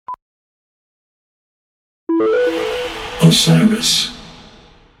Osiris.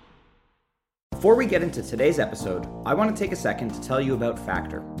 Before we get into today's episode, I want to take a second to tell you about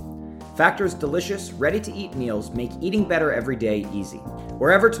Factor. Factor's delicious, ready-to-eat meals make eating better every day easy.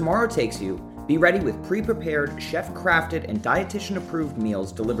 Wherever tomorrow takes you, be ready with pre-prepared, chef-crafted, and dietitian-approved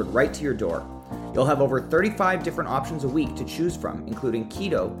meals delivered right to your door. You'll have over 35 different options a week to choose from, including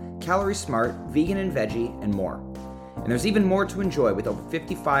keto, calorie smart, vegan and veggie, and more. And there's even more to enjoy with over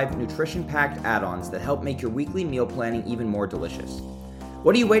 55 nutrition-packed add-ons that help make your weekly meal planning even more delicious.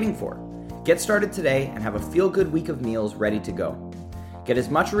 What are you waiting for? Get started today and have a feel-good week of meals ready to go. Get as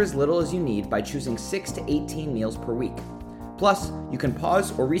much or as little as you need by choosing 6 to 18 meals per week. Plus, you can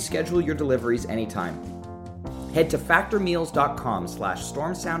pause or reschedule your deliveries anytime. Head to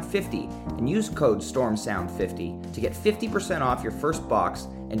factormeals.com/stormsound50 and use code STORMSOUND50 to get 50% off your first box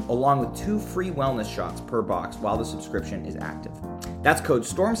and along with 2 free wellness shots per box while the subscription is active. That's code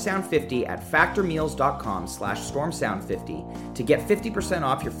STORMSOUND50 at factormeals.com/stormsound50 to get 50%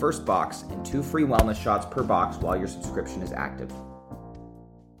 off your first box and 2 free wellness shots per box while your subscription is active.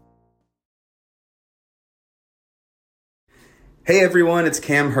 Hey everyone, it's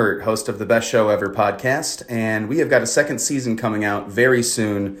Cam Hurt, host of the Best Show Ever podcast, and we have got a second season coming out very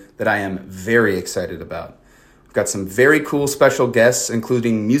soon that I am very excited about. We've got some very cool special guests,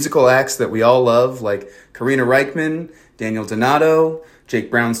 including musical acts that we all love, like Karina Reichman, Daniel Donato,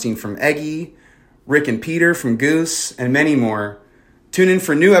 Jake Brownstein from Eggy, Rick and Peter from Goose, and many more. Tune in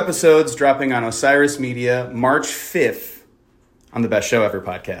for new episodes dropping on Osiris Media March 5th on the Best Show Ever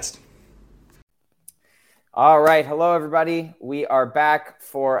podcast. All right. Hello, everybody. We are back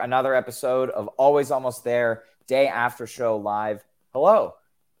for another episode of Always Almost There, Day After Show Live. Hello.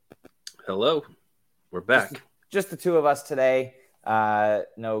 Hello. We're back. Just the two of us today.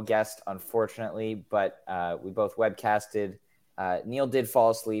 No guest, unfortunately, but we both webcasted. Neil did fall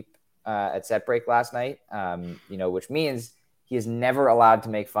asleep at set break last night, which means he is never allowed to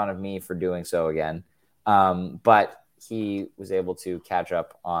make fun of me for doing so again. But he was able to catch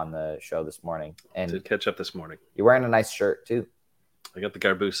up on the show this morning. And did catch up this morning. You're wearing a nice shirt too. I got the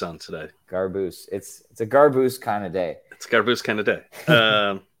garboose on today. Garboose. It's a garboose kind of day. It's a garboose kind of day.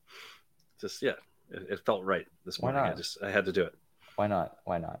 It felt right this morning. Why not? I had to do it. Why not?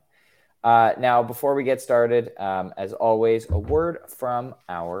 Now, before we get started, as always, a word from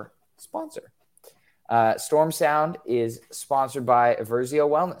our sponsor. Storm Sound is sponsored by Eversio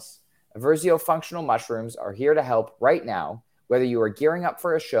Wellness. Eversio functional mushrooms are here to help right now, whether you are gearing up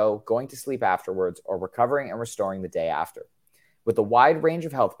for a show, going to sleep afterwards, or recovering and restoring the day after. With a wide range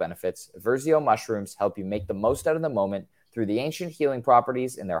of health benefits, Eversio mushrooms help you make the most out of the moment through the ancient healing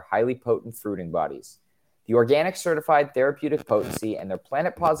properties in their highly potent fruiting bodies. The organic certified therapeutic potency and their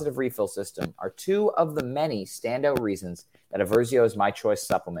planet positive refill system are 2 of the many standout reasons that Eversio is my choice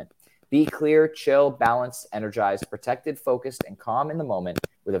supplement. Be clear, chill, balanced, energized, protected, focused, and calm in the moment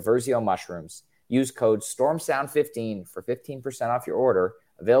with Eversio mushrooms. Use code STORMSOUND15 for 15% off your order,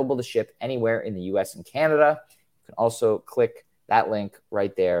 available to ship anywhere in the US and Canada. You can also click that link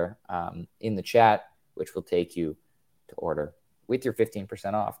right there in the chat, which will take you to order with your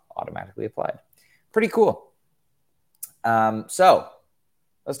 15% off automatically applied. Pretty cool. So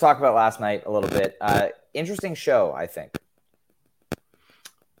let's talk about last night a little bit. Interesting show, I think.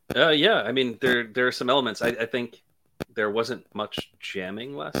 Yeah, I mean, there are some elements. I think there wasn't much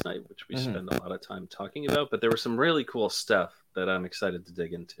jamming last night, which we spend a lot of time talking about, but there was some really cool stuff that I'm excited to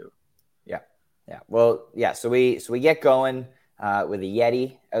dig into. Yeah. Well, yeah. So we get going with a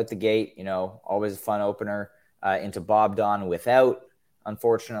Yeti out the gate. Always a fun opener into Bob Don Without.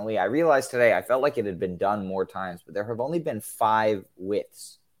 Unfortunately, I realized today I felt like it had been done more times, but there have only been 5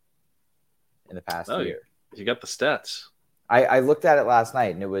 withs in the past year. You got the stats. I looked at it last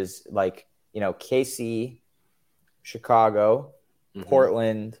night, and it was like, KC, Chicago,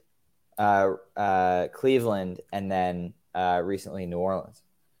 Portland, Cleveland, and then recently New Orleans.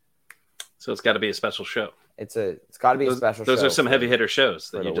 So it's got to be a special show. It's got to be a special show. Those are some heavy hitter shows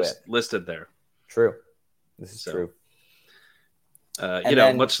that you just listed there. True. This is true.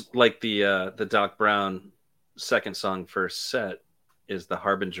 Much like the Doc Brown second song first set is the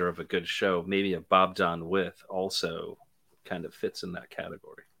harbinger of a good show. Maybe a Bob Don With also kind of fits in that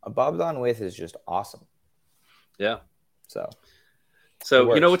category. A Bob Don With is just awesome. Yeah. So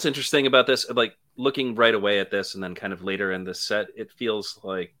what's interesting about this? Like looking right away at this and then kind of later in this set, it feels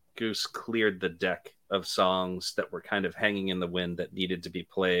like Goose cleared the deck of songs that were kind of hanging in the wind that needed to be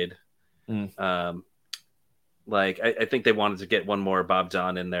played. I think they wanted to get one more Bob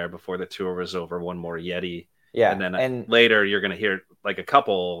Don in there before the tour was over, one more Yeti. Yeah. And then later you're going to hear like a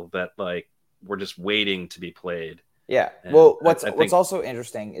couple that like were just waiting to be played. Yeah. And Well, what's I think, what's also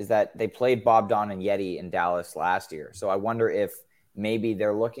interesting is that they played Bob Don and Yeti in Dallas last year. So I wonder if maybe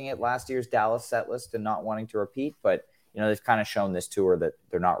they're looking at last year's Dallas set list and not wanting to repeat. But they've kind of shown this tour that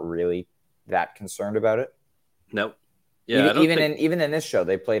they're not really that concerned about it. Nope. Yeah. Even in this show,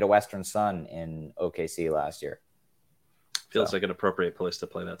 they played a Western Sun in OKC last year. Feels like an appropriate place to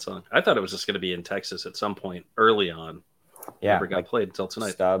play that song. I thought it was just going to be in Texas at some point early on. Yeah, never got played until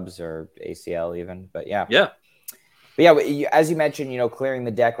tonight. Stubbs or ACL even, but yeah. But yeah, as you mentioned, clearing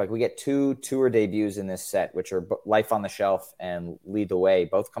the deck, like we get 2 tour debuts in this set, which are Life on the Shelf and Lead the Way,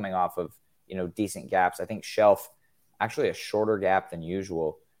 both coming off of, decent gaps. I think Shelf, actually a shorter gap than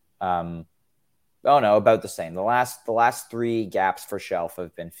usual. About the same. The last 3 gaps for Shelf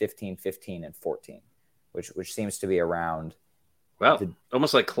have been 15, 15, and 14, which seems to be around. Wow,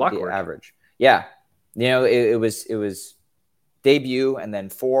 almost like clockwork. The average. Yeah. It was debut and then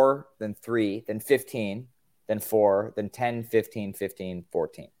 4, then 3, then 15. Then 4, then 10, 15, 15,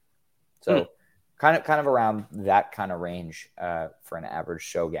 14. So kind of around that kind of range for an average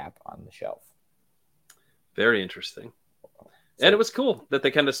show gap on the Shelf. Very interesting. And it was cool that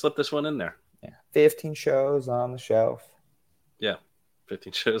they kind of slipped this one in there. Yeah. 15 shows on the Shelf. Yeah.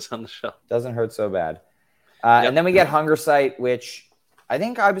 15 shows on the Shelf. Doesn't hurt so bad. And then we get Hungersite, which I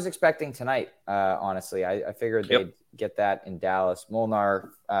think I was expecting tonight, honestly. I figured they'd get that in Dallas.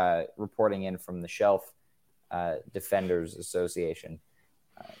 Molnar reporting in from the Shelf Defenders Association.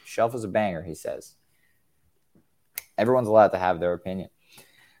 Shelf is a banger, he says. Everyone's allowed to have their opinion.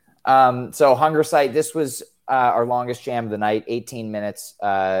 So Hungersite, this was our longest jam of the night, 18 minutes.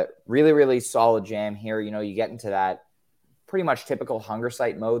 Really, really solid jam here. You get into that pretty much typical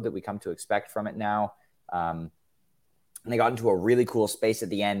Hungersite mode that we come to expect from it now. And they got into a really cool space at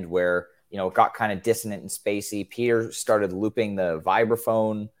the end where, it got kind of dissonant and spacey. Peter started looping the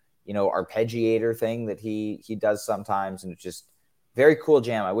vibraphone arpeggiator thing that he does sometimes. And it's just very cool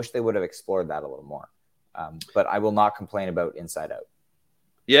jam. I wish they would have explored that a little more. But I will not complain about Inside Out.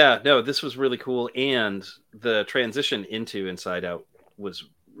 Yeah, no, this was really cool. And the transition into Inside Out was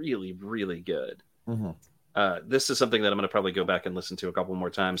really, really good. Mm-hmm. This is something that I'm going to probably go back and listen to a couple more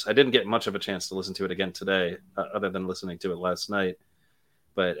times. I didn't get much of a chance to listen to it again today, other than listening to it last night.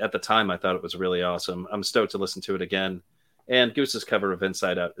 But at the time, I thought it was really awesome. I'm stoked to listen to it again. And Goose's cover of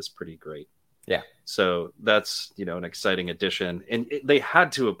Inside Out is pretty great. Yeah. So that's, an exciting addition. And they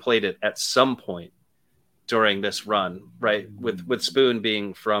had to have played it at some point during this run, right? With Spoon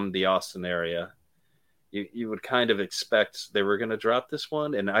being from the Austin area, you would kind of expect they were going to drop this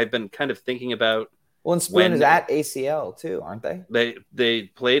one. And I've been kind of thinking about. Well, and Spoon is at ACL too, aren't they? They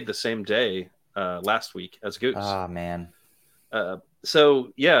played the same day last week as Goose. Ah, man.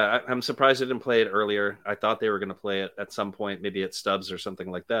 So, yeah, I'm surprised they didn't play it earlier. I thought they were going to play it at some point, maybe at Stubbs or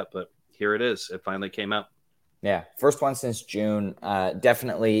something like that. But here it is. It finally came out. Yeah, first one since June.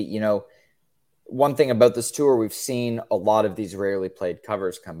 Definitely, one thing about this tour, we've seen a lot of these rarely played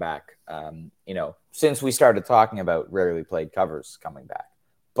covers come back, since we started talking about rarely played covers coming back.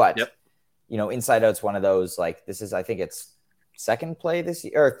 But, Inside Out's one of those, like, this is, I think it's second play this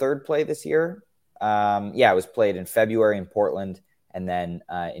year, or third play this year. It was played in February in Portland and then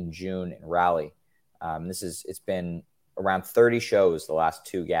in June in Raleigh. It's been around 30 shows, the last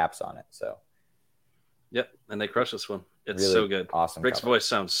 2 gaps on it. So, yep, and they crushed this one. It's really so good. Awesome. Rick's voice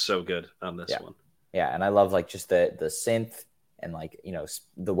sounds so good on this one. Yeah, and I love like just the synth and like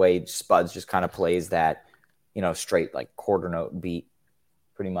the way Spuds just kind of plays that straight like quarter note beat,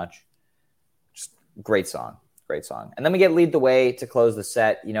 pretty much. Just great song. And then we get Lead the Way to close the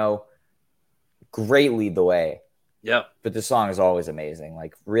set. Great Lead the Way. Yeah. But the song is always amazing.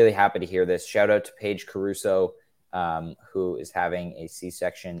 Like, really happy to hear this. Shout out to Paige Caruso, who is having a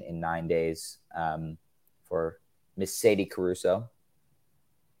C-section in 9 days for Miss Sadie Caruso.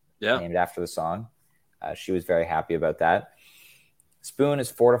 Yeah. Named after the song. She was very happy about that. Spoon is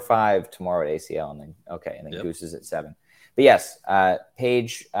 4 to 5 tomorrow at ACL. And then Goose is at 7. But yes,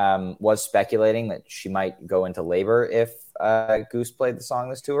 Paige was speculating that she might go into labor if Goose played the song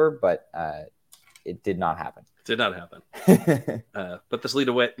this tour, but it did not happen. Did not happen. But this Lead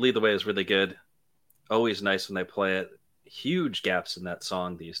the Way is really good. Always nice when they play it. Huge gaps in that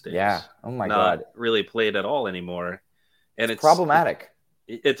song these days. Yeah. Oh my Not God. really played at all anymore. And it's problematic.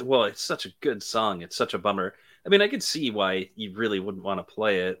 It's such a good song. It's such a bummer. I mean, I could see why you really wouldn't want to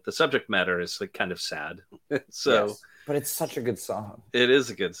play it. The subject matter is like kind of sad. So, yes, but it's such a good song. It is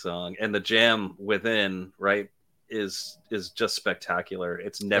a good song, and the jam within, right, is just spectacular.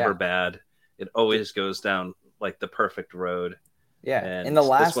 It's never bad. It always goes down like the perfect road. Yeah, and in the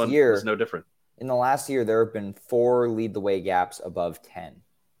last year, was no different. In the last year, there have been 4 Lead the Way gaps above 10.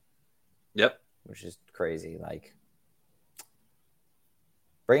 Yep, which is crazy. Like,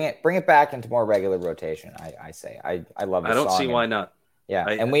 Bring it back into more regular rotation. I say I love. I don't see why not. Yeah,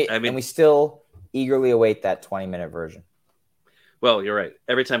 and we still eagerly await that 20-minute version. Well, you're right.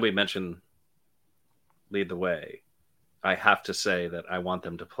 Every time we mention Lead the Way, I have to say that I want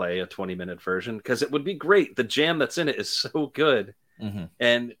them to play a 20-minute version because it would be great. The jam that's in it is so good,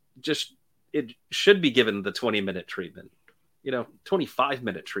 and just it should be given the 20-minute treatment.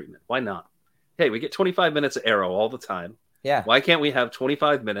 25-minute treatment. Why not? Hey, we get 25 minutes of Arrow all the time. Yeah. Why can't we have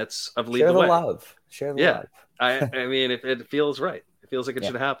 25 minutes of Lead the Way? Love. Share the love. I mean, if it feels right. It feels like it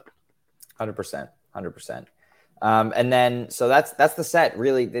should happen. 100%. And then, so that's the set.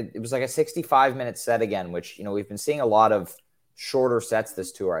 Really, it was like a 65-minute set again, which, we've been seeing a lot of shorter sets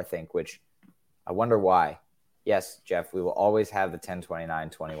this tour, I think, which I wonder why. Yes, Jeff, we will always have the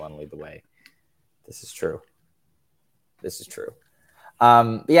 10-29-21 Lead the Way. This is true.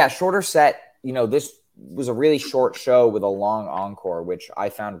 Yeah, shorter set. This was a really short show with a long encore, which I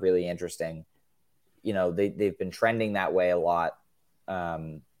found really interesting. They've been trending that way a lot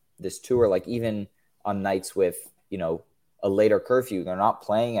this tour. Like even on nights with, a later curfew, they're not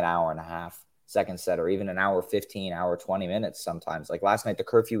playing an hour and a half second set or even an hour 15, hour 20 minutes sometimes. Like last night, the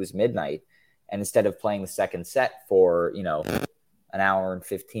curfew was midnight. And instead of playing the second set for, an hour and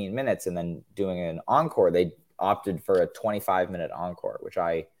 15 minutes and then doing an encore, they opted for a 25-minute encore, which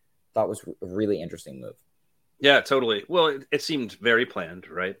I thought was a really interesting move. Yeah, totally. Well, it seemed very planned,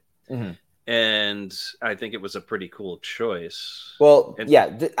 right? Mm-hmm. And I think it was a pretty cool choice. Well,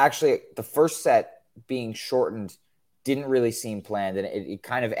 actually, the first set being shortened didn't really seem planned, and it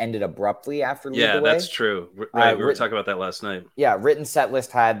kind of ended abruptly after Lead the Way. That's true. Right, we were talking about that last night. Yeah, written set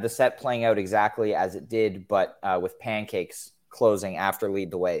list had the set playing out exactly as it did, but with Pancakes closing after Lead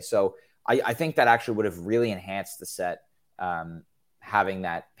the Way. So I think that actually would have really enhanced the set, having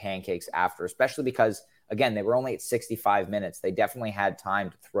that Pancakes after, especially because, again, they were only at 65 minutes. They definitely had time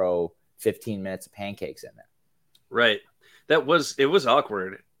to throw 15 minutes of Pancakes in there. Right. It was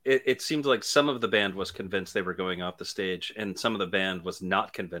awkward. It seemed like some of the band was convinced they were going off the stage and some of the band was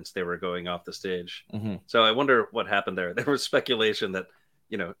not convinced they were going off the stage. Mm-hmm. So I wonder what happened there. There was speculation that,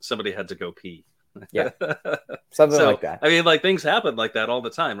 somebody had to go pee. Yeah. Something like that. I mean, like things happen like that all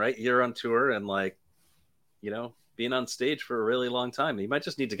the time, right? You're on tour and being on stage for a really long time. You might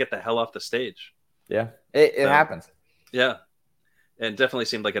just need to get the hell off the stage. Yeah. It happens. Yeah. And definitely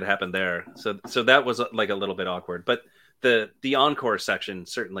seemed like it happened there. So that was like a little bit awkward, but the encore section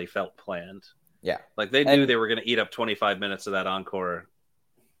certainly felt planned. Yeah. Like they knew they were going to eat up 25 minutes of that encore.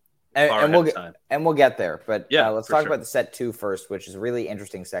 And we'll get there, but let's talk about the set 2 first, which is a really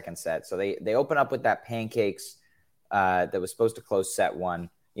interesting second set. So they open up with that Pancakes that was supposed to close set 1.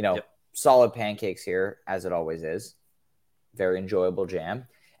 Solid Pancakes here, as it always is. Very enjoyable jam.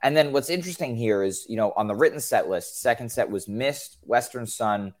 And then what's interesting here is, on the written set list, second set was Mist, Western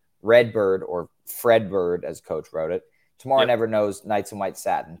Sun, Redbird, or Fredbird, as Coach wrote it, Tomorrow Never Knows, Nights in White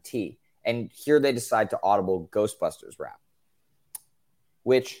Satin, T. And here they decide to audible Ghostbusters rap,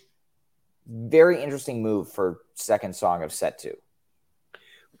 which very interesting move for second song of set 2.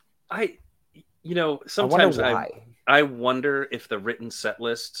 Sometimes I wonder if the written set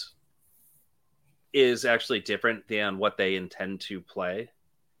list is actually different than what they intend to play.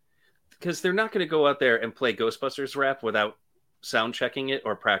 Because they're not going to go out there and play Ghostbusters rap without sound checking it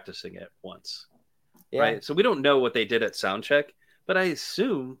or practicing it once. Yeah. Right? So we don't know what they did at sound check, but I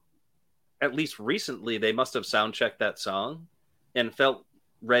assume at least recently they must have sound checked that song and felt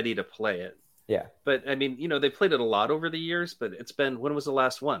ready to play it. Yeah. But I mean, they played it a lot over the years, but it's been, when was the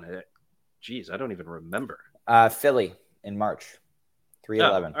last one? I don't even remember. Philly in March,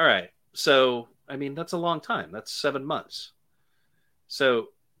 3/11. All right. So, I mean, that's a long time. That's 7 months. So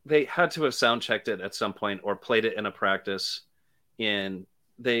they had to have sound checked it at some point or played it in a practice, and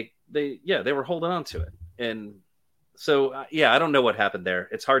they were holding on to it. And so, I don't know what happened there.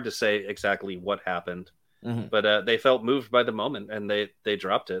 It's hard to say exactly what happened, but they felt moved by the moment and they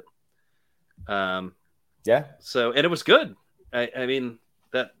dropped it. So, and it was good. I mean,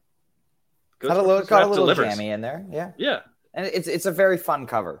 that got a little jammy in there. Yeah. Yeah. And it's a very fun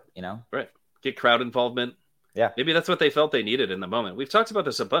cover, Right. Get crowd involvement. Yeah. Maybe that's what they felt they needed in the moment. We've talked about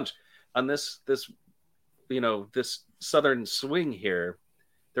this a bunch on this Southern swing here.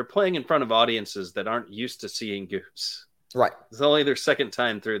 They're playing in front of audiences that aren't used to seeing Goose. Right. It's only their second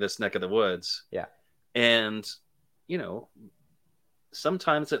time through this neck of the woods. Yeah. And,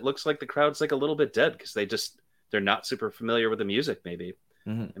 sometimes it looks like the crowd's like a little bit dead because they're not super familiar with the music maybe.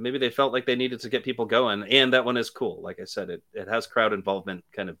 Mm-hmm. And maybe they felt like they needed to get people going. And that one is cool. Like I said, it has crowd involvement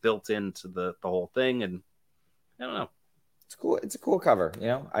kind of built into the whole thing. And I don't know. It's cool. It's a cool cover.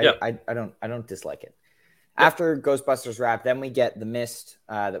 I don't dislike it. after Ghostbusters wrap, then we get The Mist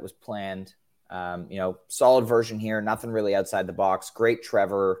that was planned. Solid version here. Nothing really outside the box. Great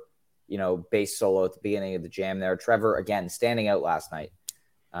Trevor, bass solo at the beginning of the jam there. Trevor, again, standing out last night.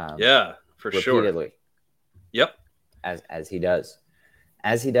 For repeatedly. Sure. Yep. As he does.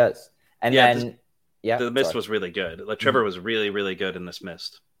 And then the Mist was really good. Like Trevor was really, really good in this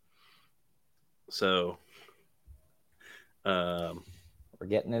Mist. So we're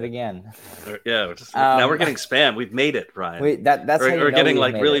getting it again. Yeah, now we're getting spam. We've made it, Ryan. We're getting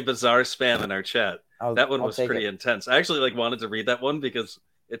like really bizarre spam in our chat. That one was pretty intense. I actually wanted to read that one because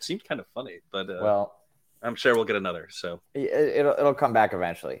it seemed kind of funny, but I'm sure we'll get another. So it'll come back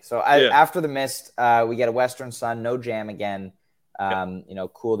eventually. So after the Mist, we get a Western Sun, no jam again.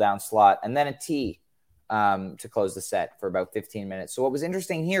 Cool down slot, and then a T to close the set for about 15 minutes. So what was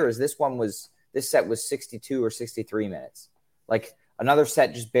interesting here is this set was 62 or 63 minutes, like another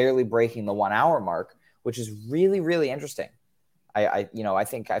set just barely breaking the 1 hour mark, which is really, really interesting. I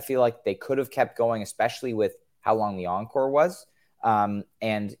feel like they could have kept going, especially with how long the encore was.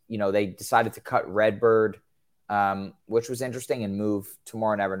 They decided to cut Redbird, which was interesting, and move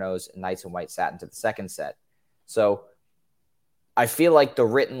Tomorrow Never Knows and Nights in White Satin to the second set. So I feel like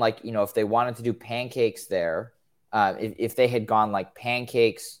if they wanted to do Pancakes there, if they had gone like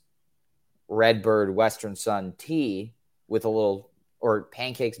Pancakes, Redbird, Western Sun, T with a little, or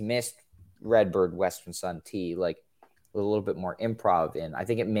Pancakes, Mist, Redbird, Western Sun, T, like a little bit more improv in, I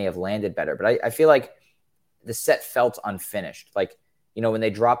think it may have landed better. But I feel like the set felt unfinished. Like, when they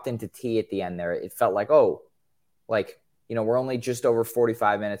dropped into T at the end there, it felt like, we're only just over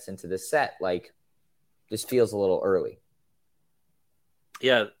 45 minutes into the set. Like, this feels a little early.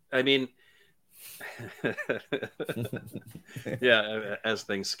 Yeah, I mean, as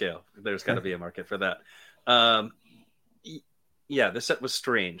things scale, there's got to be a market for that. The set was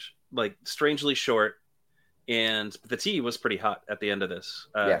strange, like strangely short, and the T was pretty hot at the end of this.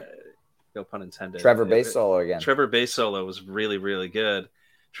 No pun intended. Trevor bass solo again. Trevor bass solo was really, really good.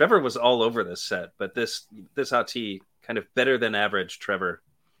 Trevor was all over this set, but this hot T, kind of better than average Trevor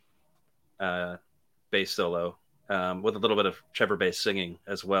bass solo. With a little bit of Trevor bass singing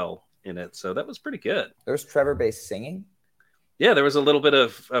as well in it. So that was pretty good. There's Trevor bass singing? Yeah, there was a little bit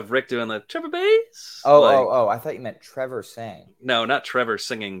of Rick doing the Trevor bass. I thought you meant Trevor sang. No, not Trevor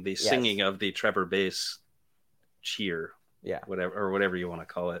singing, the singing of the Trevor bass cheer. Yeah. Whatever you want to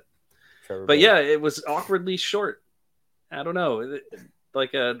call it. Trevor but bass. Yeah, it was awkwardly short. I don't know.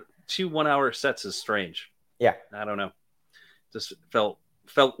 Like 2 1 hour sets is strange. Yeah. I don't know. Just felt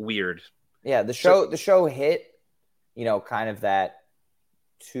weird. Yeah, the show hit kind of that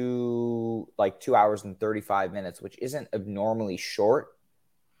 2 hours and 35 minutes, which isn't abnormally short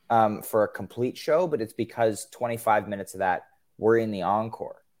for a complete show, but it's because 25 minutes of that were in the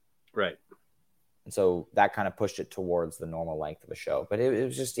encore. Right. And so that kind of pushed it towards the normal length of a show. But it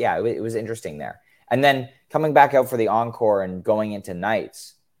was just, it was interesting there. And then coming back out for the encore and going into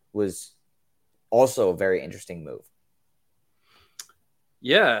Nights was also a very interesting move.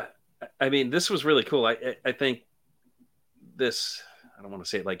 Yeah. I mean, this was really cool. I think this, I don't want to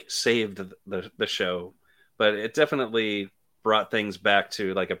say it like saved the show, but it definitely brought things back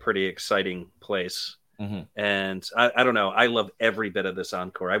to like a pretty exciting place. Mm-hmm. And I don't know. I love every bit of this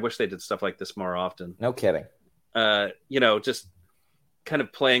encore. I wish they did stuff like this more often. No kidding. Just kind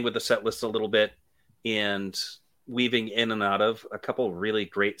of playing with the set list a little bit and weaving in and out of a couple really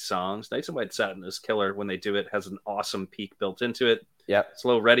great songs. Nights in White Satin is killer when they do it. Has an awesome peak built into it. Yep.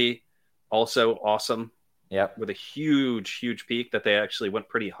 Slow Ready, also awesome. Yep. With a huge, huge peak that they actually went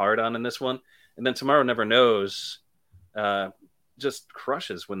pretty hard on in this one. And then Tomorrow Never Knows just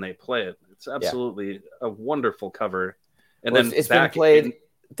crushes when they play it. It's absolutely a wonderful cover. And then it's been played.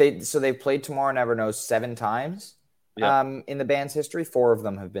 They've played Tomorrow Never Knows 7 times in the band's history. 4 of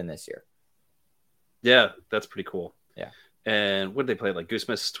them have been this year. Yeah, that's pretty cool. Yeah. And what did they play? Like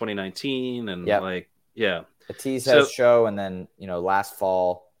Goosemas 2019 and a Tease House show, and then last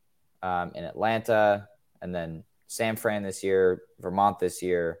fall in Atlanta, and then San Fran this year, Vermont this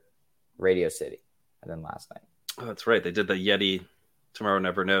year, Radio City, and then last night. Oh, that's right. They did the Yeti Tomorrow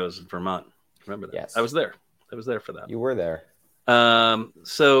Never Knows in Vermont. Remember that? Yes. I was there for that. You were there. And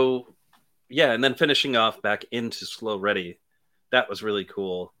then finishing off back into Slow Ready. That was really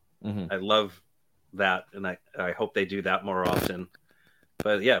cool. Mm-hmm. I love that, and I hope they do that more often.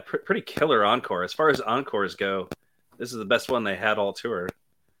 But yeah, pretty killer encore. As far as encores go, this is the best one they had all tour.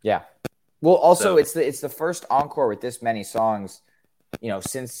 Yeah. Well, also it's the first encore with this many songs,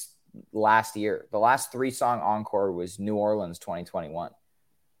 since last year. The last 3-song encore was New Orleans 2021.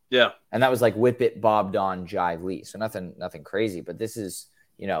 Yeah. And that was like Whip It, Bob Don, Jive Lee. So nothing crazy, but this is,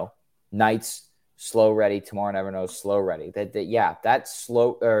 Nights, Slow Ready, Tomorrow Never Knows, Slow Ready. That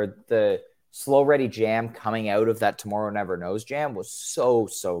slow or the Slow Ready jam coming out of that Tomorrow Never Knows jam was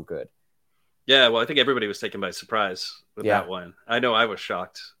so good. Yeah, well, I think everybody was taken by surprise with that one. I know I was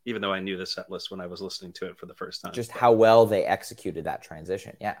shocked, even though I knew the set list when I was listening to it for the first time. Just how well they executed that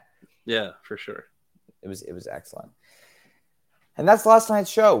transition. Yeah. Yeah, for sure. It was excellent. And that's last night's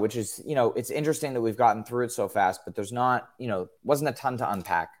show, which is, it's interesting that we've gotten through it so fast, but there's not, wasn't a ton to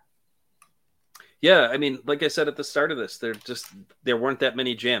unpack. Yeah, I mean, like I said at the start of this, there weren't that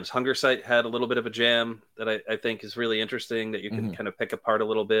many jams. Hungersite had a little bit of a jam that I think is really interesting that you can kind of pick apart a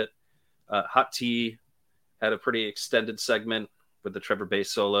little bit. Hot Tea had a pretty extended segment with the Trevor bass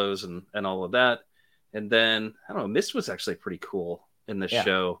solos and all of that. And then, I don't know, Mist was actually pretty cool in this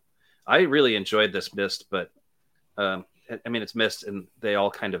show. I really enjoyed this Mist, but I mean, it's Mist and they all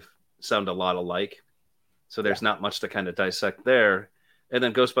kind of sound a lot alike. So there's not much to kind of dissect there. And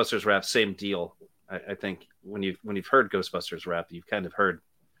then Ghostbusters Rap, same deal. I think when you've heard Ghostbusters Rap, you've kind of heard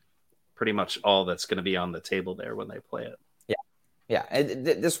pretty much all that's going to be on the table there when they play it. Yeah.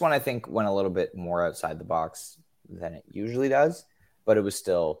 This one, I think, went a little bit more outside the box than it usually does, but it was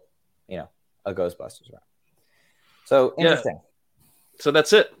still, a Ghostbusters Rap. So interesting. Yeah. So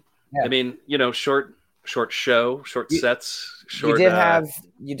that's it. Yeah. I mean, short show, short sets. Short,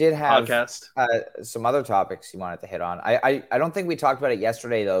 you did have podcast. Some other topics you wanted to hit on. I don't think we talked about it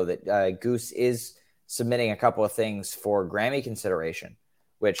yesterday though. That Goose is submitting a couple of things for Grammy consideration,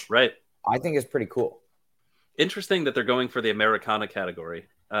 which I think is pretty cool. Interesting that they're going for the Americana category.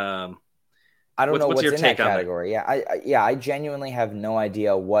 I don't know what's in that category. I genuinely have no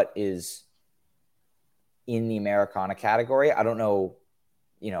idea what is in the Americana category. I don't know,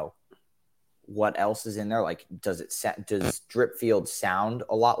 what else is in there. Like, does Dripfield sound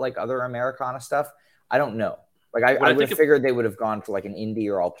a lot like other Americana stuff? I don't know. Like, I would have figured they would have gone for like an indie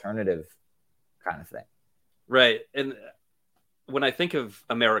or alternative kind of thing. Right. And when I think of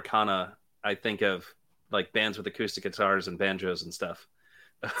Americana, I think of like bands with acoustic guitars and banjos and stuff.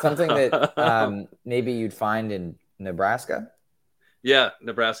 Something that maybe you'd find in Nebraska. Yeah,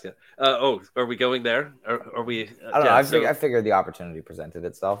 Nebraska. Are we going there? Are we? I don't know. I figured the opportunity presented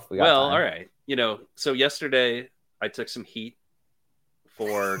itself. All right. So yesterday I took some heat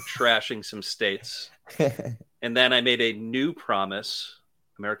for trashing some states, and then I made a new promise.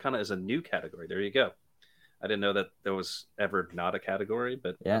 Americana is a new category. There you go. I didn't know that there was ever not a category,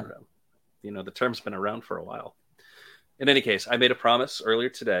 but the term's been around for a while. In any case, I made a promise earlier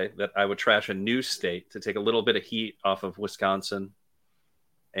today that I would trash a new state to take a little bit of heat off of Wisconsin.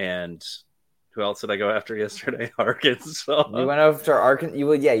 And who else did I go after yesterday? Arkansas. You went after Arkansas. You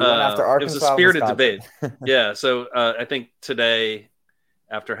went after Arkansas. It was a spirited debate. Yeah. So I think today,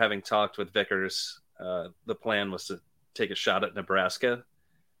 after having talked with Vickers, the plan was to take a shot at Nebraska,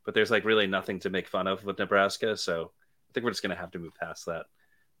 but there's like really nothing to make fun of with Nebraska. So I think we're just going to have to move past that.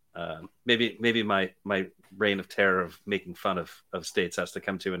 Maybe my reign of terror of making fun of states has to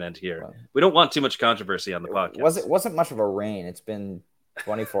come to an end here. Well, we don't want too much controversy on the podcast. It wasn't much of a reign. It's been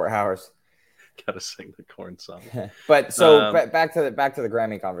 24 hours. Gotta sing the corn song. But back to the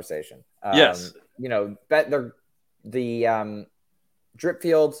Grammy conversation. Yes. The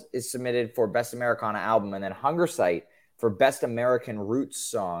Dripfield is submitted for Best Americana Album, and then Hungersite for Best American Roots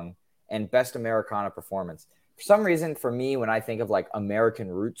Song and Best Americana Performance. For some reason, for me, when I think of like American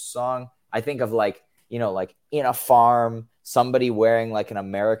Roots Song, I think of like in a farm, somebody wearing like an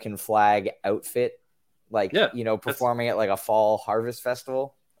American flag outfit. Performing at like a fall harvest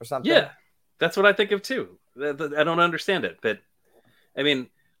festival or something. Yeah, that's what I think of too. I don't understand it, but I mean,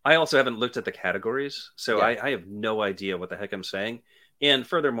 I also haven't looked at the categories, so I have no idea what the heck I'm saying. And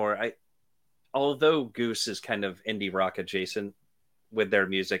furthermore, although Goose is kind of indie rock adjacent with their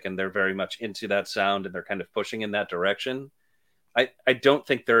music, and they're very much into that sound, and they're kind of pushing in that direction, I don't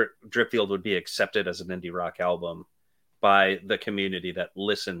think their Dripfield would be accepted as an indie rock album by the community that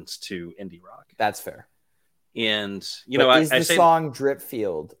listens to indie rock. That's fair. And is the song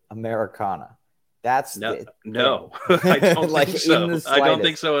Dripfield Americana? That's no. I don't like think so. I don't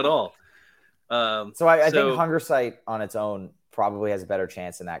think so at all. So I think Hungersite on its own probably has a better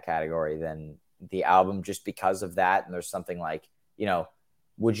chance in that category than the album, just because of that. And there's something like,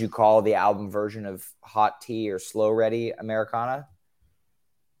 would you call the album version of Hot Tea or Slow Ready Americana?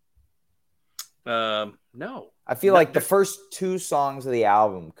 No. I feel like the first two songs of the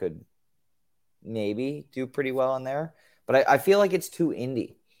album could maybe do pretty well in there, but I feel like it's too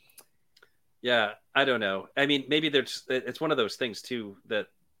indie. Yeah, I don't know. I mean, maybe it's one of those things too that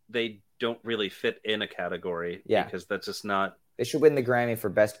they don't really fit in a category. Yeah, because that's just not. They should win the Grammy for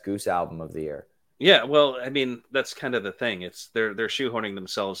Best Goose Album of the Year. Yeah, well, I mean, that's kind of the thing. It's they're shoehorning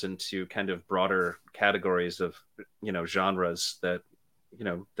themselves into kind of broader categories of genres that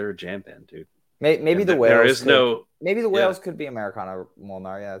they're a jam band, dude. Maybe And the there Whales is no maybe the Whales could be Americana,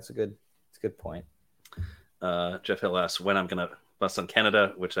 Molnar. Yeah, it's a good point. Jeff Hill asks when I'm gonna bust on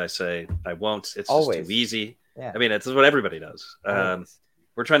Canada, which I say I won't. It's Always. just too easy. Yeah. I mean, it's what everybody does.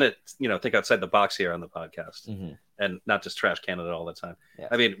 We're trying to think outside the box here on the podcast, and not just trash Canada all the time. Yeah.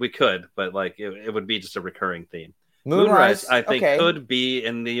 I mean, we could, but like it would be just a recurring theme. Moonrise I think could be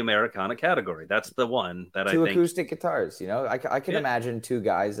in the Americana category. That's the one that I think. Two acoustic guitars. I can imagine two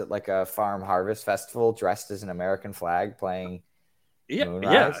guys at like a farm harvest festival dressed as an American flag playing.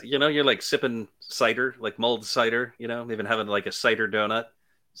 Moonrise. Yeah. You're like sipping cider, like mulled cider. Even having like a cider donut.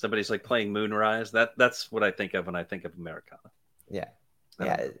 Somebody's like playing Moonrise. That's what I think of when I think of Americana. Yeah.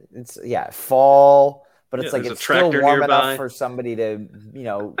 Yeah, it's fall, but it's like it's still warm enough for somebody to,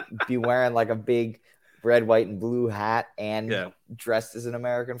 be wearing like a big red, white, and blue hat and dressed as an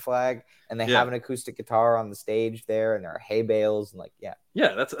American flag, and they have an acoustic guitar on the stage there, and there are hay bales and like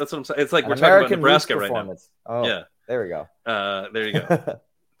that's what I'm saying. It's like we're talking about Nebraska right now. Oh, yeah, there we go. There you go.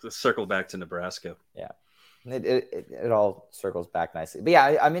 Circle back to Nebraska. Yeah. It all circles back nicely, but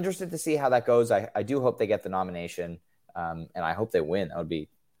yeah, I'm interested to see how that goes. I do hope they get the nomination. And I hope they win. That would be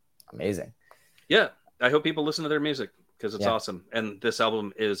amazing. Yeah, I hope people listen to their music because it's awesome. And this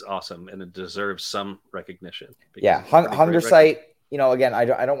album is awesome, and it deserves some recognition. Yeah, Hungersite, again,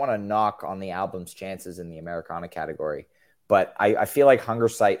 I don't want to knock on the album's chances in the Americana category, but I feel like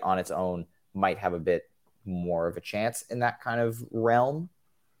Hungersite on its own might have a bit more of a chance in that kind of realm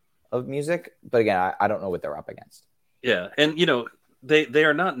of music. But again, I don't know what they're up against. Yeah, and, they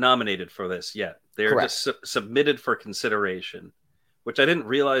are not nominated for this yet. They're just submitted for consideration, which I didn't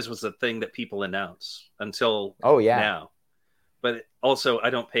realize was a thing that people announce until now. But also, I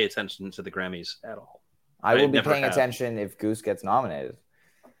don't pay attention to the Grammys at all. I will be paying attention if Goose gets nominated.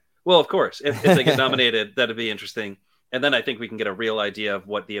 Well, of course. If they get nominated, that'd be interesting. And then I think we can get a real idea of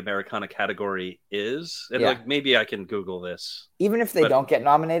what the Americana category is. And like maybe I can Google this. Even if they don't get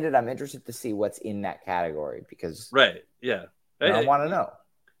nominated, I'm interested to see what's in that category because right. Yeah. I want to know.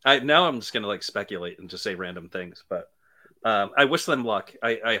 Now I'm just going to like speculate and just say random things, but I wish them luck.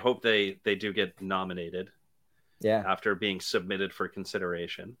 I hope they do get nominated. Yeah. After being submitted for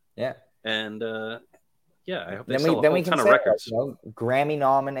consideration. Yeah. And I hope they sell a ton of records. Grammy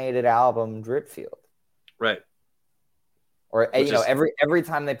nominated album Dripfield. Right. Or every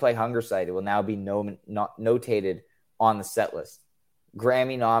time they play Hungersite, it will now be notated on the set list.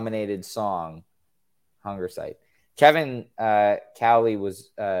 Grammy nominated song Hungersite. Kevin Cowley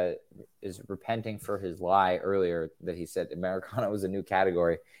is repenting for his lie earlier that he said Americana was a new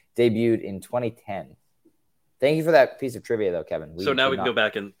category. Debuted in 2010. Thank you for that piece of trivia, though, Kevin. So now we can go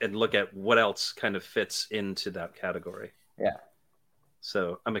back and look at what else kind of fits into that category. Yeah.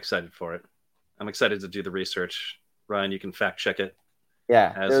 So I'm excited for it. I'm excited to do the research. Ryan, you can fact check it.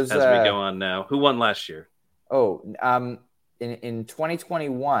 Yeah. As we go on now. Who won last year? In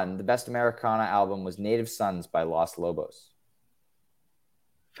 2021, the best Americana album was Native Sons by Los Lobos.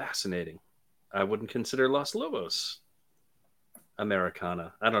 Fascinating. I wouldn't consider Los Lobos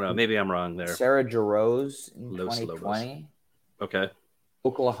Americana. I don't know. Maybe I'm wrong there. Sarah Jarosz in Los 2020. Lobos. Okay.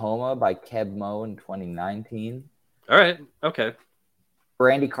 Oklahoma by Keb Mo in 2019. All right. Okay.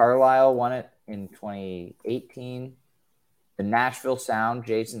 Brandi Carlile won it in 2018. The Nashville Sound,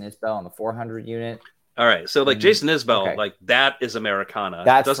 Jason Isbell on the 400 unit. All right. So like Jason Isbell, like that is Americana.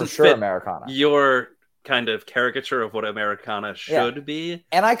 That's doesn't for sure fit Americana. Your kind of caricature of what Americana should be.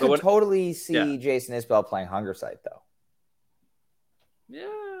 And I could totally see Jason Isbell playing Hungersite though. Yeah.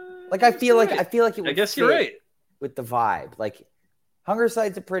 Like I feel like it would I guess you're right. With the vibe. Like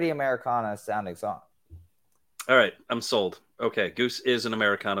Hungersite's a pretty Americana sounding song. All right, I'm sold. Okay, Goose is an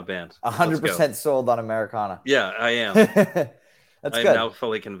Americana band. 100% sold on Americana. Yeah, I am. That's good. I'm now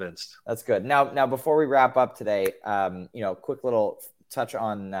fully convinced. That's good. Now, before we wrap up today, quick little touch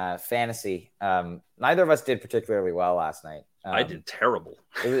on fantasy. Neither of us did particularly well last night. I did terrible.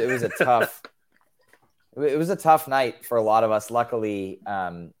 It was a tough. It was a tough night for a lot of us. Luckily,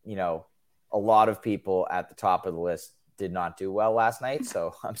 a lot of people at the top of the list did not do well last night,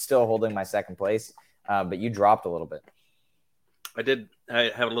 so I'm still holding my second place. But you dropped a little bit. I did.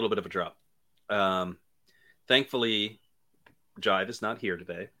 I have a little bit of a drop. Thankfully, Jive is not here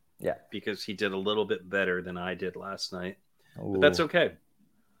today. Yeah. Because he did a little bit better than I did last night. Ooh. But that's okay.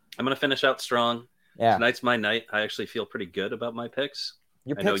 I'm going to finish out strong. Yeah. Tonight's my night. I actually feel pretty good about my picks.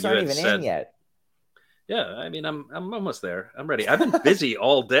 Your picks aren't even in yet. Yeah, I mean, I'm almost there. I'm ready. I've been busy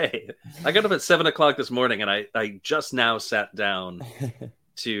all day. I got up at 7 o'clock this morning, and I just now sat down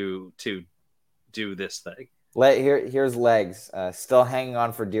to do this thing. Here's Legs, still hanging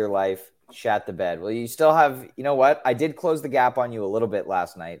on for dear life. Shat the bed. Well, you still have, you know what? I did close the gap on you a little bit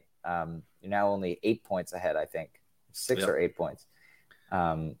last night. You're now only 8 points ahead, I think. 6 or 8 points.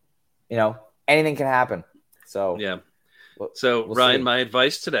 Anything can happen. So yeah. So we'll Ryan, see. My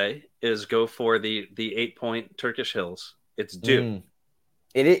advice today is go for the 8-point Turkish Hills. It's due.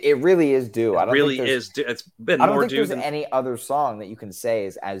 It really is due. I don't think it's been I don't more think due there's than any other song that you can say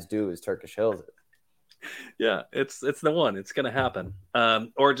is as due as Turkish Hills. Yeah, it's the one. It's gonna happen.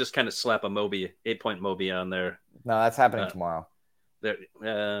 Or just kind of slap a 8-point Moby on there. No, that's happening tomorrow.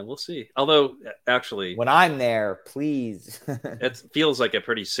 We'll see. Although, actually, when I'm there, please. It feels like a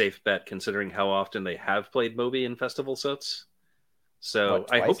pretty safe bet considering how often they have played Moby in festival sets. So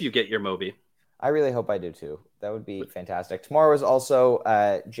I hope you get your Moby. I really hope I do too. That would be fantastic. Tomorrow is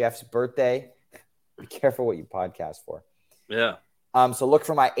also Jeff's birthday. Be careful what you podcast for. Yeah. So look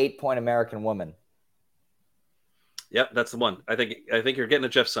for my 8-point American Woman. Yep, that's the one. I think you're getting a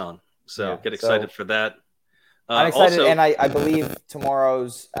Jeff song. So get excited for that. I'm excited, also, and I believe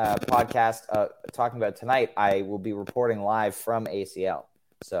tomorrow's podcast, talking about tonight, I will be reporting live from ACL.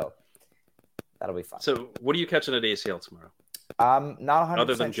 So that'll be fun. So what are you catching at ACL tomorrow? I'm not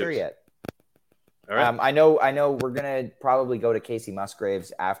 100% sure yet. All right. I know we're going to probably go to Casey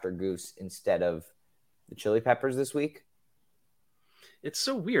Musgraves after Goose instead of the Chili Peppers this week. It's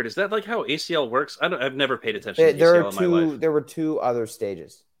so weird. Is that like how ACL works? I've never paid attention to ACL in my life. There were 2 other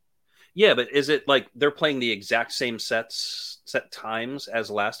stages. Yeah, but is it like they're playing the exact same set times as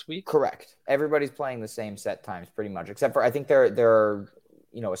last week? Correct. Everybody's playing the same set times pretty much, except for I think there are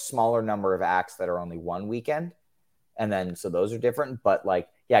a smaller number of acts that are only one weekend, and then so those are different. But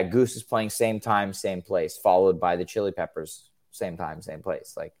Goose is playing same time, same place, followed by the Chili Peppers, same time, same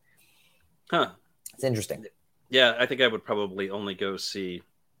place. It's interesting. Yeah, I think I would probably only go see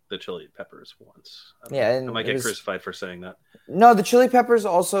the Chili Peppers once. I might get crucified for saying that. No, the Chili Peppers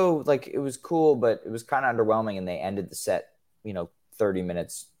also, it was cool, but it was kind of underwhelming, and they ended the set, 30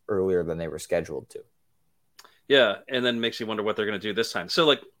 minutes earlier than they were scheduled to. Yeah, and then makes you wonder what they're going to do this time.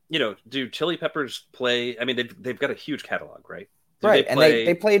 So, do Chili Peppers play? I mean, they've got a huge catalog, right? And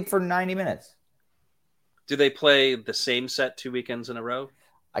they played for 90 minutes. Do they play the same set 2 weekends in a row?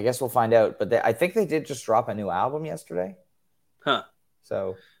 I guess we'll find out. But I think they did just drop a new album yesterday. Huh.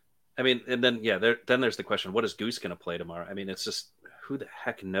 So, I mean, and then then there's the question: what is Goose going to play tomorrow? I mean, it's just who the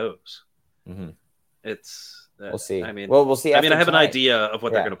heck knows? Mm-hmm. It's we'll see. I mean, we'll see. I mean, I have an idea of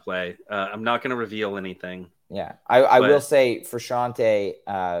what they're going to play. I'm not going to reveal anything. Yeah, I will say Frusciante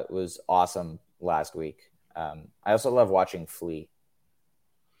was awesome last week. I also love watching Flea.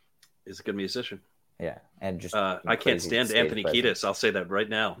 He's a good musician. Yeah, and just I can't stand Anthony Kiedis. I'll say that right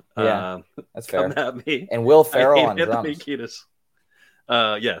now. Yeah, that's fair. Come at me. And Will Ferrell on Anthony drums.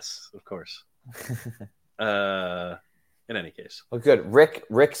 Kiedis. Yes, of course. In any case, well, good.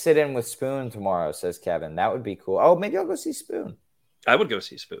 Rick sit in with Spoon tomorrow, says Kevin. That would be cool. Oh, maybe I'll go see Spoon. I would go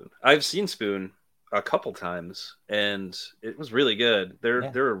see Spoon. I've seen Spoon a couple times, and it was really good. They're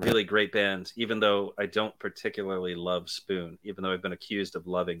a really great band, even though I don't particularly love Spoon, even though I've been accused of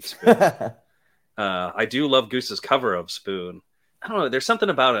loving Spoon. I do love Goose's cover of Spoon. I don't know. There's something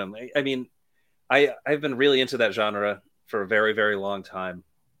about him. I mean, I've been really into that genre for a very, very long time.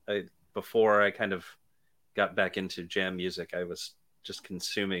 Before I kind of got back into jam music, I was just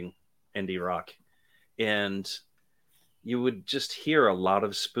consuming indie rock. And you would just hear a lot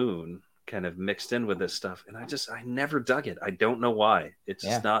of Spoon kind of mixed in with this stuff. And I never dug it. I don't know why. It's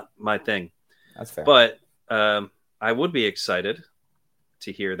just not my thing. That's fair. But I would be excited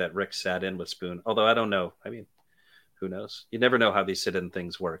to hear that Rick sat in with Spoon. Although I don't know. I mean, who knows? You never know how these sit-in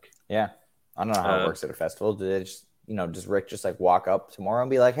things work. Yeah. I don't know how it works at a festival. Do they just, does Rick just walk up tomorrow and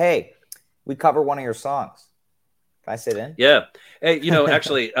be like, hey, we cover one of your songs. Can I sit in? Yeah. Hey,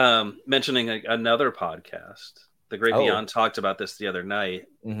 actually, mentioning another podcast, The Great Beyond talked about this the other night.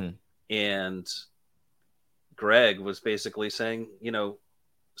 Mm-hmm. And Greg was basically saying,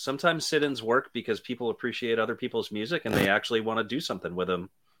 sometimes sit-ins work because people appreciate other people's music and they actually want to do something with them.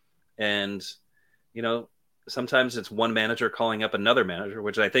 And, sometimes it's one manager calling up another manager,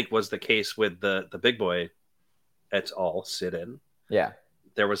 which I think was the case with the Big Boy et al. Sit-in. Yeah.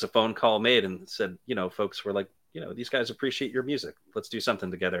 There was a phone call made and said, folks were like, these guys appreciate your music. Let's do something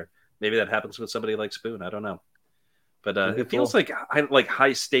together. Maybe that happens with somebody like Spoon. I don't know. But it feels like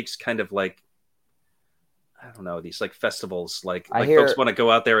high stakes kind of I don't know, these festivals, folks want to go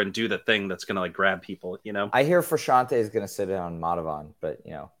out there and do the thing that's going to grab people, I hear Frusciante is going to sit in on Madhavan, but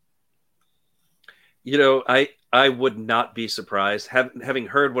I would not be surprised having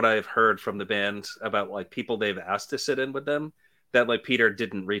heard what I've heard from the band about people they've asked to sit in with them, that Peter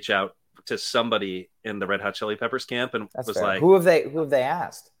didn't reach out to somebody in the Red Hot Chili Peppers camp and That's was fair. like, who have they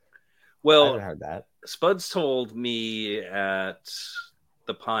asked? I well, haven't heard that. Spuds told me at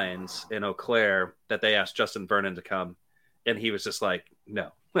the Pines in Eau Claire that they asked Justin Vernon to come, and he was just like,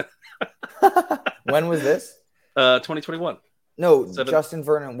 no. When was this? 2021. No, Justin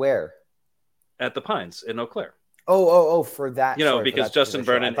Vernon where? At the Pines in Eau Claire. Oh, for that. Because Justin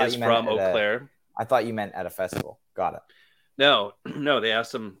Vernon is from Eau Claire. I thought you meant at a festival. Got it. No, they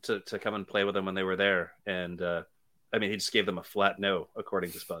asked him to come and play with them when they were there. And, he just gave them a flat no,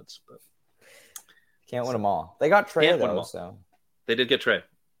 according to Spuds. But can't win them all. They got Trey, though, so. They did get Trey.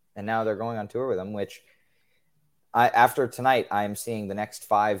 And now they're going on tour with him, which after tonight, I'm seeing the next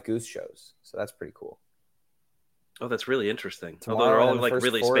 5 Goose shows. So that's pretty cool. Oh, that's really interesting. Tomorrow, they're all like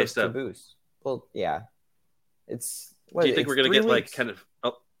really spaced out. Well, yeah. Do you think we're going to get like kind of...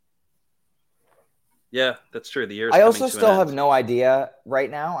 Oh. Yeah, that's true. The year's I also still have no idea right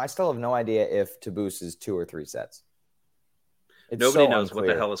now. I still have no idea if Taboose is 2 or 3 sets. Nobody knows what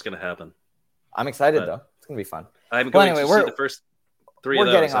the hell is going to happen. I'm excited, though. It's going to be fun. I'm going to see the first 3 of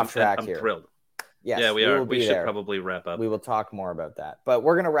those. We're getting off track I'm here. Thrilled. Yes, yeah, we are. We should there. Probably wrap up. We will talk more about that. But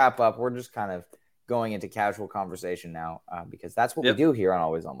we're going to wrap up. We're just kind of going into casual conversation now because that's what we do here on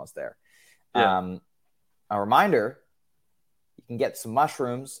Always Almost There. Yeah. A reminder, you can get some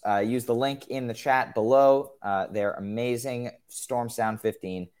mushrooms. Use the link in the chat below. They're amazing. Storm Sound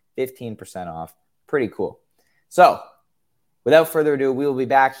 15, 15% off. Pretty cool. So without further ado, we will be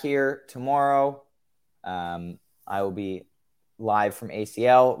back here tomorrow. I will be live from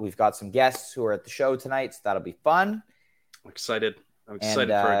ACL. We've got some guests who are at the show tonight, so that'll be fun. I'm excited for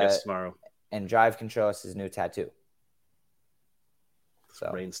our guests tomorrow. And Jive can show us his new tattoo. So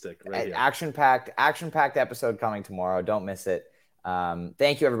rain stick, right here. Action-packed episode coming tomorrow. Don't miss it.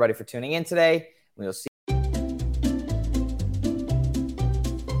 Thank you everybody for tuning in today. We'll see.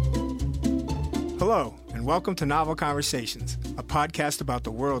 Hello, and welcome to Novel Conversations, a podcast about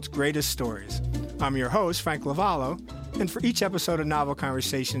the world's greatest stories. I'm your host, Frank Lavallo, and for each episode of Novel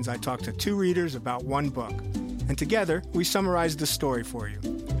Conversations, I talk to 2 readers about one book. And together, we summarize the story for you.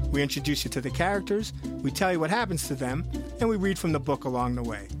 We introduce you to the characters, we tell you what happens to them, and we read from the book along the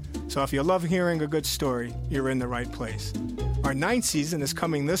way. So if you love hearing a good story, you're in the right place. Our 9th season is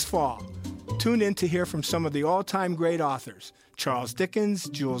coming this fall. Tune in to hear from some of the all-time great authors, Charles Dickens,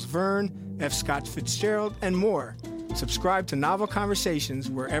 Jules Verne, F. Scott Fitzgerald, and more. Subscribe to Novel Conversations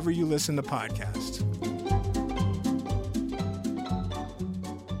wherever you listen to podcasts.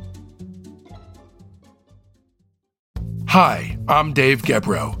 Hi, I'm Dave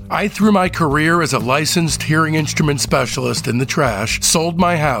Gebrow. I threw my career as a licensed hearing instrument specialist in the trash, sold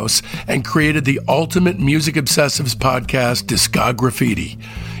my house, and created the ultimate music obsessives podcast, Discograffiti.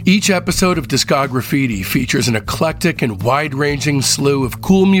 Each episode of Discograffiti features an eclectic and wide-ranging slew of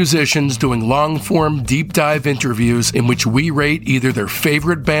cool musicians doing long-form, deep-dive interviews in which we rate either their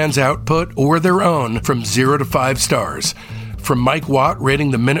favorite band's output or their own from 0 to 5 stars. From Mike Watt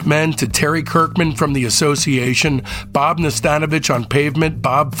rating the Minutemen to Terry Kirkman from The Association, Bob Nastanovich on Pavement,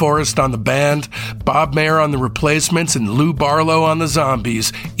 Bob Forrest on The Band, Bob Mayer on The Replacements, and Lou Barlow on The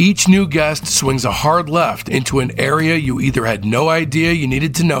Zombies, each new guest swings a hard left into an area you either had no idea you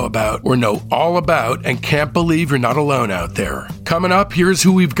needed to know about or know all about and can't believe you're not alone out there. Coming up, here's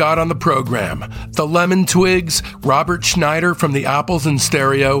who we've got on the program. The Lemon Twigs, Robert Schneider from the Apples in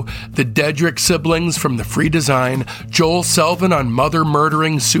Stereo, the Dedrick siblings from The Free Design, Joel Selvin on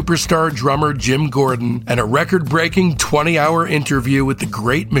mother-murdering superstar drummer Jim Gordon, and a record-breaking 20-hour interview with the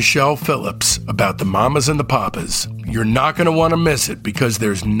great Michelle Phillips about the Mamas and the Papas. You're not going to want to miss it because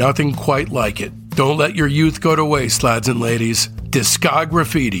there's nothing quite like it. Don't let your youth go to waste, lads and ladies.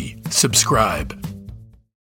 Discograffiti. Subscribe.